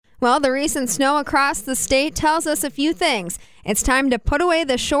Well, the recent snow across the state tells us a few things. It's time to put away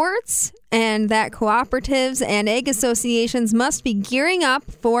the shorts, and that cooperatives and ag associations must be gearing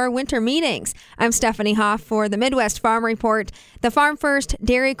up for winter meetings. I'm Stephanie Hoff for the Midwest Farm Report. The Farm First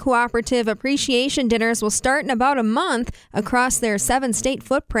Dairy Cooperative Appreciation Dinners will start in about a month across their 7-state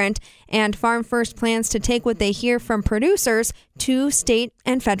footprint, and Farm First plans to take what they hear from producers to state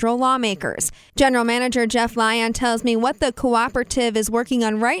and federal lawmakers. General Manager Jeff Lyon tells me what the cooperative is working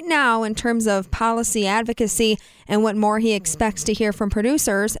on right now in terms of policy advocacy and what more he expects to hear from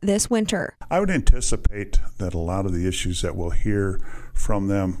producers this winter. I would anticipate that a lot of the issues that we'll hear from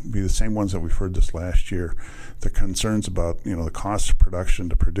them be the same ones that we've heard this last year. The concerns about, the cost of production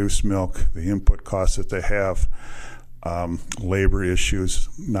to produce milk, the input costs that they have, labor issues,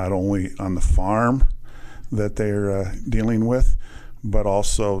 not only on the farm that they're dealing with, but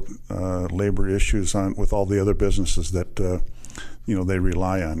also labor issues with all the other businesses that they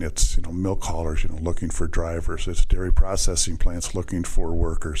rely on. It's milk haulers looking for drivers. It's dairy processing plants looking for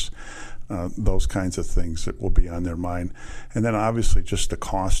workers. Those kinds of things that will be on their mind. And then obviously just the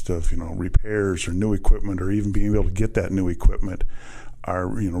cost of repairs or new equipment, or even being able to get that new equipment are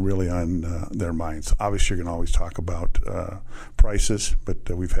really on their minds. Obviously you're going to always talk about prices, but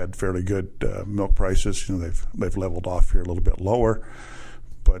we've had fairly good milk prices. They've leveled off here a little bit lower,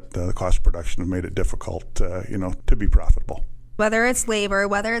 but the cost of production have made it difficult to be profitable. Whether it's labor,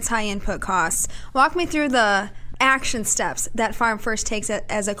 whether it's high input costs, walk me through the action steps that Farm First takes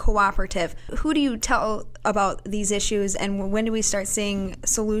as a cooperative. Who do you tell about these issues, and when do we start seeing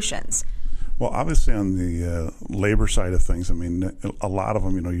solutions? Well, obviously on the labor side of things, a lot of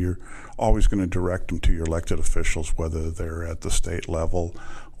them, you're always going to direct them to your elected officials, whether they're at the state level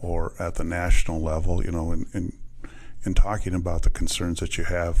or at the national level, in talking about the concerns that you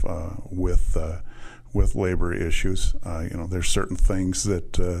have with labor issues. There's certain things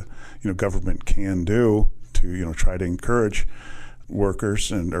that government can do to try to encourage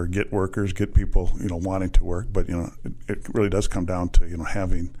workers or get people wanting to work, but it really does come down to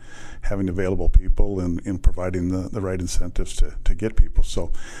having available people and providing the right incentives to get people.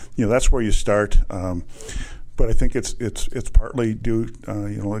 So that's where you start. But I think it's partly due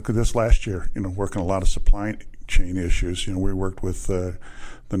like this last year, working a lot of supply chain issues. We worked with the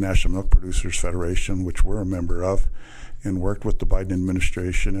National Milk Producers Federation, which we're a member of, and worked with the Biden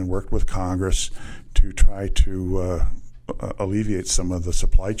administration and worked with Congress to try to alleviate some of the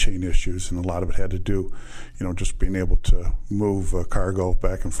supply chain issues. And a lot of it had to do, just being able to move cargo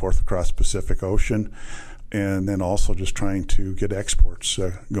back and forth across the Pacific Ocean, and then also just trying to get exports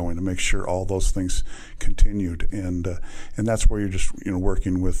going to make sure all those things continued. And that's where you're just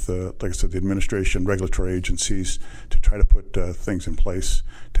working with, like I said, the administration, regulatory agencies to try to put things in place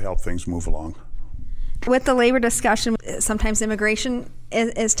to help things move along. With the labor discussion, sometimes immigration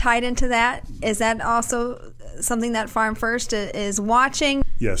is tied into that. Is that also something that Farm First is watching?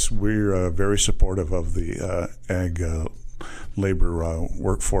 Yes, we're very supportive of the Ag Labor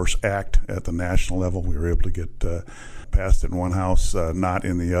Workforce Act at the national level. We were able to get passed in one house, not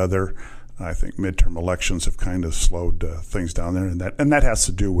in the other. I think midterm elections have kind of slowed things down there, and that has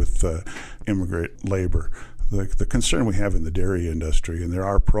to do with immigrant labor. The concern we have in the dairy industry, and there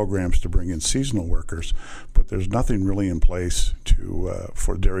are programs to bring in seasonal workers, but there's nothing really in place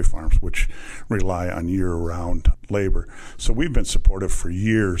for dairy farms, which rely on year-round labor. So we've been supportive for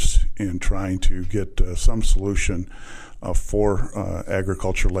years in trying to get some solution for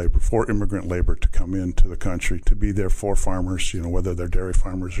agriculture labor, for immigrant labor to come into the country, to be there for farmers, whether they're dairy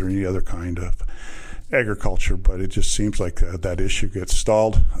farmers or any other kind of agriculture. But it just seems like that issue gets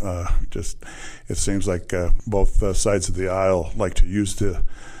stalled. It seems like both sides of the aisle like to use the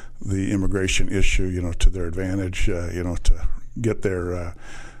immigration issue, to their advantage, to get their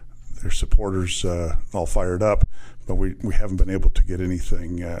supporters all fired up. But we haven't been able to get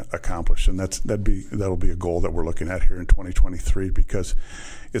anything accomplished, and that'll be a goal that we're looking at here in 2023, because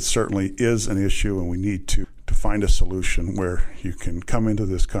it certainly is an issue, and we need to find a solution where you can come into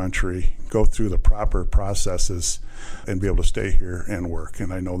this country, go through the proper processes, and be able to stay here and work.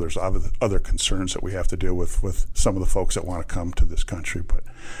 And I know there's other concerns that we have to deal with some of the folks that want to come to this country, but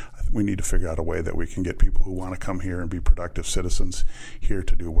we need to figure out a way that we can get people who want to come here and be productive citizens here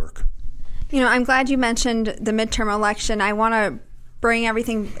to do work. I'm glad you mentioned the midterm election. I want to bring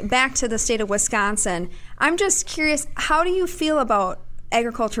everything back to the state of Wisconsin. I'm just curious, how do you feel about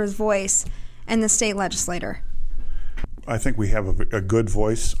agriculture's voice and the state legislator? I think we have a good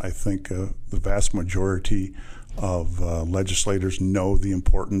voice. I think the vast majority of legislators know the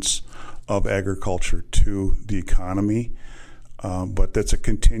importance of agriculture to the economy, but that's a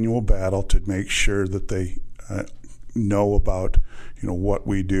continual battle to make sure that they know about what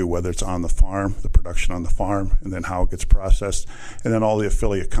we do, whether it's on the farm, the production on the farm, and then how it gets processed, and then all the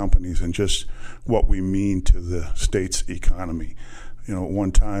affiliate companies and just what we mean to the state's economy.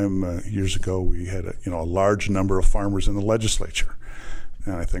 One time years ago, we had a large number of farmers in the legislature,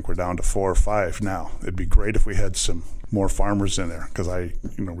 and I think we're down to 4 or 5 now. It'd be great if we had some more farmers in there, because I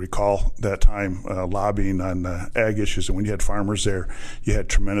recall that time lobbying on ag issues, and when you had farmers there, you had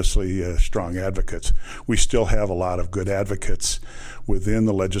tremendously strong advocates. We still have a lot of good advocates within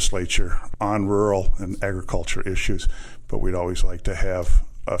the legislature on rural and agriculture issues, but we'd always like to have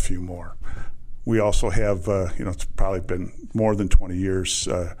a few more. We also have, it's probably been more than 20 years,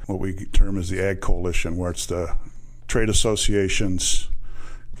 what we term as the Ag Coalition, where it's the trade associations,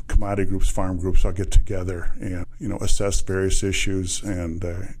 commodity groups, farm groups all get together and assess various issues and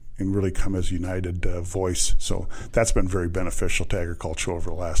really come as a united voice. So that's been very beneficial to agriculture over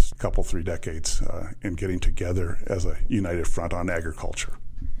the last 3 decades in getting together as a united front on agriculture.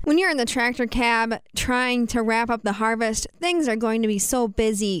 When you're in the tractor cab trying to wrap up the harvest, things are going to be so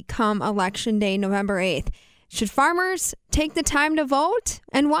busy come Election Day, November 8th. Should farmers take the time to vote,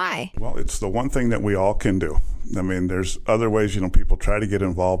 and why? Well, it's the one thing that we all can do. I mean, there's other ways, people try to get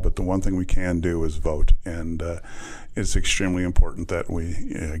involved, but the one thing we can do is vote. And it's extremely important that we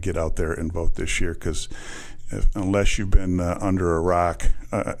get out there and vote this year, because unless you've been under a rock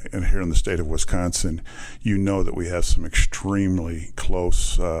and here in the state of Wisconsin, you know that we have some extremely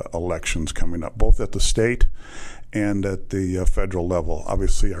close elections coming up, both at the state and at the federal level.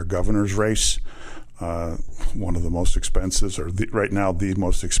 Obviously, our governor's race, one of the most expensive, or right now the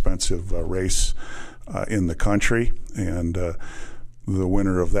most expensive race in the country, and the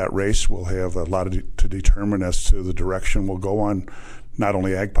winner of that race will have a lot to determine as to the direction we'll go on, not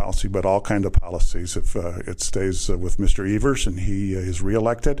only ag policy, but all kind of policies. If it stays with Mr. Evers and he is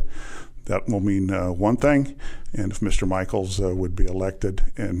reelected, that will mean one thing. And if Mr. Michaels would be elected,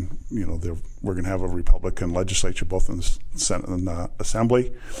 and we're going to have a Republican legislature, both in the Senate and the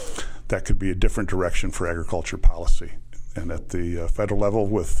Assembly, that could be a different direction for agriculture policy. And at the federal level,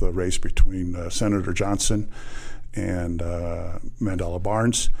 with the race between Senator Johnson and Mandela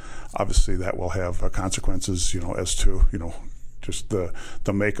Barnes, obviously that will have consequences, as to, just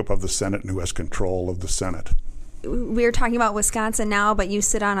the makeup of the Senate and who has control of the Senate. We're talking about Wisconsin now, but you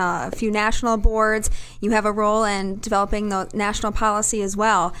sit on a few national boards. You have a role in developing the national policy as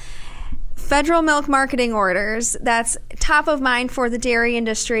well. Federal milk marketing orders, that's top of mind for the dairy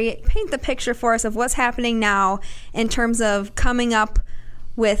industry. Paint the picture for us of what's happening now in terms of coming up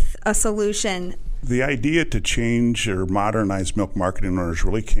with a solution. The idea to change or modernize milk marketing orders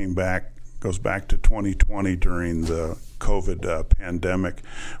really goes back to 2020 during the COVID pandemic,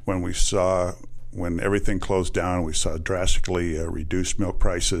 when everything closed down, we saw drastically reduced milk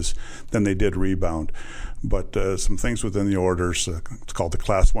prices. Then they did rebound. But some things within the orders, it's called the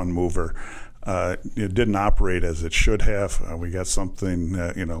Class 1 mover, it didn't operate as it should have. We got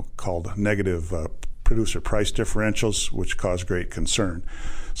something called negative producer price differentials, which caused great concern.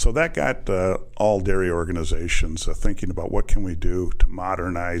 So that got all dairy organizations thinking about what can we do to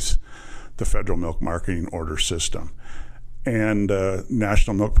modernize the federal milk marketing order system. And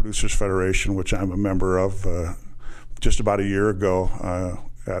National Milk Producers Federation, which I'm a member of, just about a year ago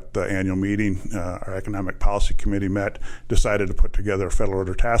at the annual meeting, our Economic Policy Committee decided to put together a federal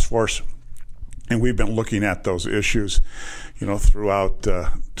order task force. And we've been looking at those issues, throughout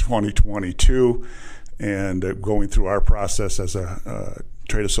 2022 and going through our process as a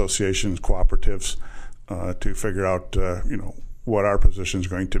trade associations, cooperatives, to figure out, what our position is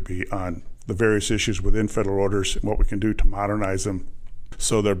going to be on the various issues within federal orders and what we can do to modernize them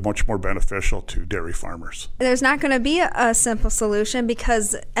so they're much more beneficial to dairy farmers. There's not going to be a simple solution,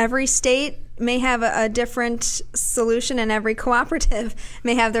 because every state may have a different solution, and every cooperative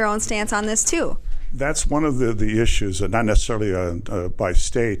may have their own stance on this too. That's one of the issues, not necessarily by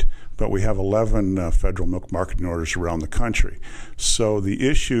state, but we have 11 federal milk marketing orders around the country. So the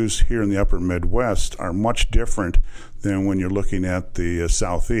issues here in the upper Midwest are much different than when you're looking at the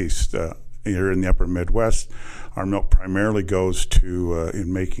Southeast. Here in the upper Midwest, our milk primarily goes to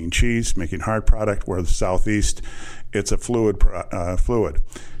in making cheese, making hard product, where the Southeast, it's a fluid.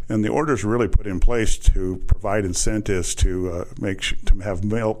 And the orders really put in place to provide incentives to have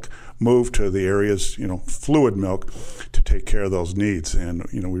milk move to the areas, fluid milk, to take care of those needs. And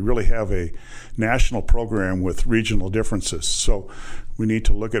we really have a national program with regional differences. So we need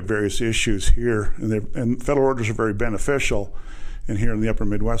to look at various issues here, and federal orders are very beneficial. And here in the upper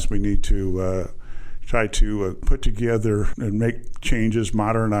Midwest, we need to try to put together and make changes,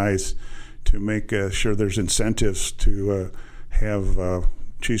 modernize, to make sure there's incentives to have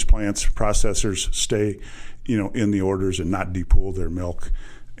cheese plants, processors stay in the orders and not depool their milk,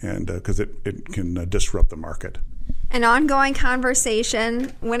 and because it can disrupt the market. An ongoing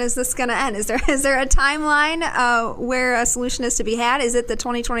conversation. When is this going to end? Is there a timeline where a solution is to be had? Is it the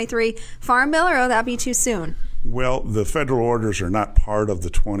 2023 Farm Bill, or will that be too soon? Well, the federal orders are not part of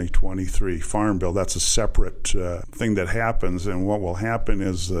the 2023 Farm Bill. That's a separate thing that happens. And what will happen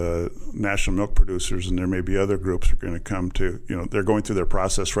is national milk producers, and there may be other groups, are going to come to, they're going through their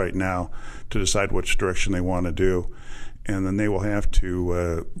process right now to decide which direction they want to do. And then they will have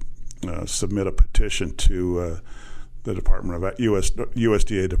to submit a petition to the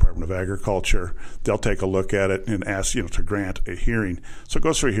USDA Department of Agriculture. They'll take a look at it and ask, to grant a hearing. So it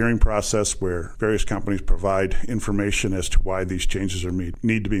goes through a hearing process where various companies provide information as to why these changes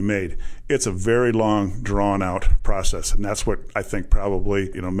need to be made. It's a very long, drawn-out process, and that's what I think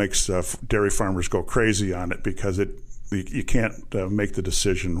probably makes dairy farmers go crazy on it, because you can't make the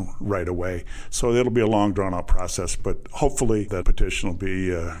decision right away. So it'll be a long, drawn-out process, but hopefully that petition will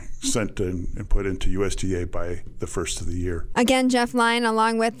be sent and put into USDA by the first of the year. Again, Jeff Lyon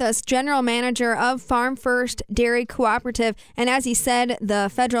along with us, General Manager of Farm First Dairy Cooperative. And as he said, the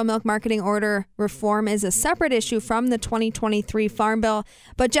federal milk marketing order reform is a separate issue from the 2023 Farm Bill.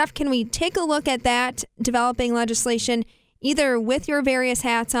 But Jeff, can we take a look at that developing legislation, either with your various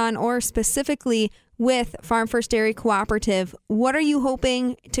hats on or specifically with Farm First Dairy Cooperative? What are you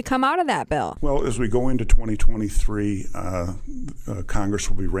hoping to come out of that bill? Well, as we go into 2023, Congress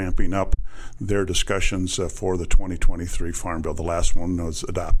will be ramping up their discussions for the 2023 Farm Bill. The last one was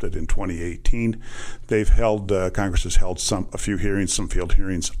adopted in 2018. Congress has held a few hearings, some field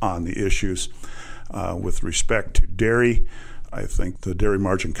hearings on the issues. With respect to dairy, I think the Dairy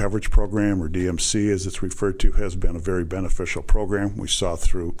Margin Coverage Program, or DMC as it's referred to, has been a very beneficial program. We saw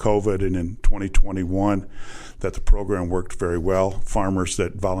through COVID and in 2021 that the program worked very well. Farmers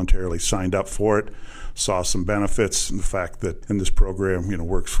that voluntarily signed up for it saw some benefits, and the fact that in this program,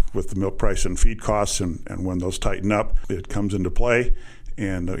 works with the milk price and feed costs, and when those tighten up, it comes into play,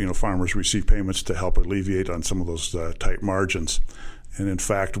 and farmers receive payments to help alleviate on some of those tight margins. And in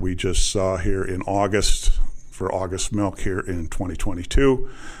fact, we just saw here in August, for August milk here in 2022,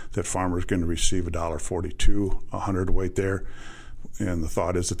 that farmers are going to receive $1.42 a hundredweight there, and the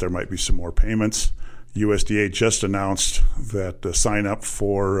thought is that there might be some more payments. USDA just announced that the sign up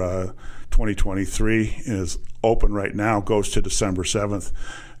for 2023 is open right now, goes to December 7th,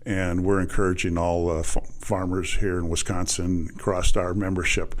 and we're encouraging all farmers here in Wisconsin across our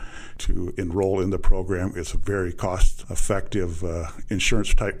membership to enroll in the program. It's a very cost-effective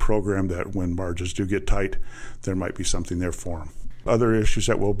insurance-type program that when margins do get tight, there might be something there for them. Other issues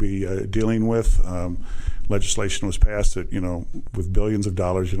that we'll be dealing with, legislation was passed that, with billions of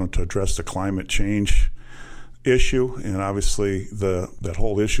dollars, to address the climate change issue, and obviously that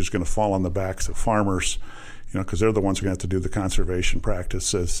whole issue is going to fall on the backs of farmers, because they're the ones who are going to have to do the conservation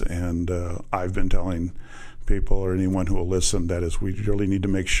practices. And I've been telling people, or anyone who will listen, that is, we really need to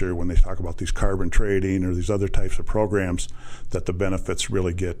make sure when they talk about these carbon trading or these other types of programs, that the benefits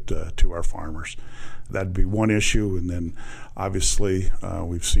really get to our farmers. That'd be one issue. And then obviously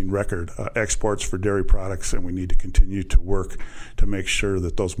we've seen record exports for dairy products, and we need to continue to work to make sure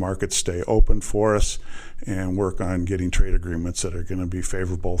that those markets stay open for us, and work on getting trade agreements that are going to be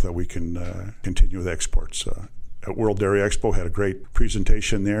favorable, that we can continue with exports. At World Dairy Expo, had a great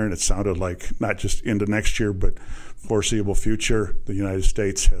presentation there, and it sounded like not just into next year, but foreseeable future, the United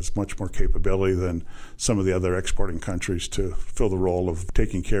States has much more capability than some of the other exporting countries to fill the role of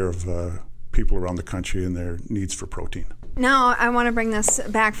taking care of people around the country and their needs for protein. Now, I want to bring this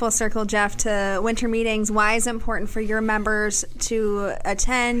back full circle, Jeff, to winter meetings. Why is it important for your members to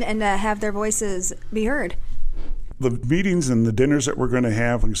attend and to have their voices be heard? The meetings and the dinners that we're going to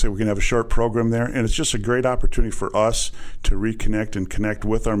have, like I say, we're going to have a short program there, and it's just a great opportunity for us to reconnect and connect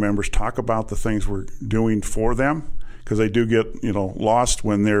with our members, talk about the things we're doing for them, because they do get lost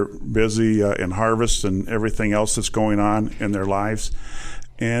when they're busy in harvest and everything else that's going on in their lives.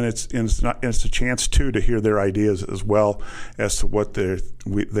 And it's a chance too to hear their ideas as well as to what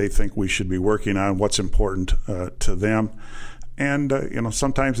they think we should be working on, what's important to them. And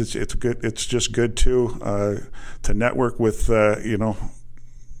sometimes it's good. It's just good to network with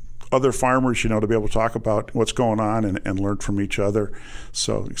other farmers, to be able to talk about what's going on and learn from each other.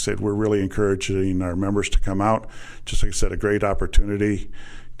 So, like I said, we're really encouraging our members to come out. Just like I said, a great opportunity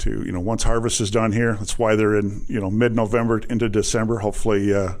to once harvest is done here. That's why they're in mid-November into December.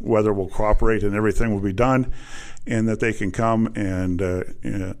 Hopefully, weather will cooperate and everything will be done, and that they can come and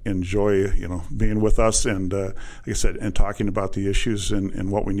enjoy being with us, and like I said, and talking about the issues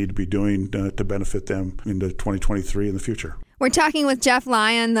and what we need to be doing to benefit them into 2023 in the future. We're talking with Jeff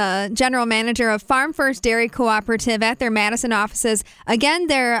Lyon, the general manager of Farm First Dairy Cooperative at their Madison offices. Again,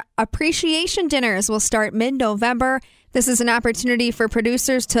 their appreciation dinners will start mid-November. This is an opportunity for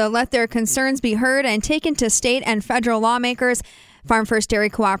producers to let their concerns be heard and taken to state and federal lawmakers. Farm First Dairy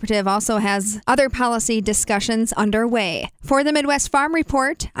Cooperative also has other policy discussions underway. For the Midwest Farm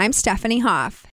Report, I'm Stephanie Hoff.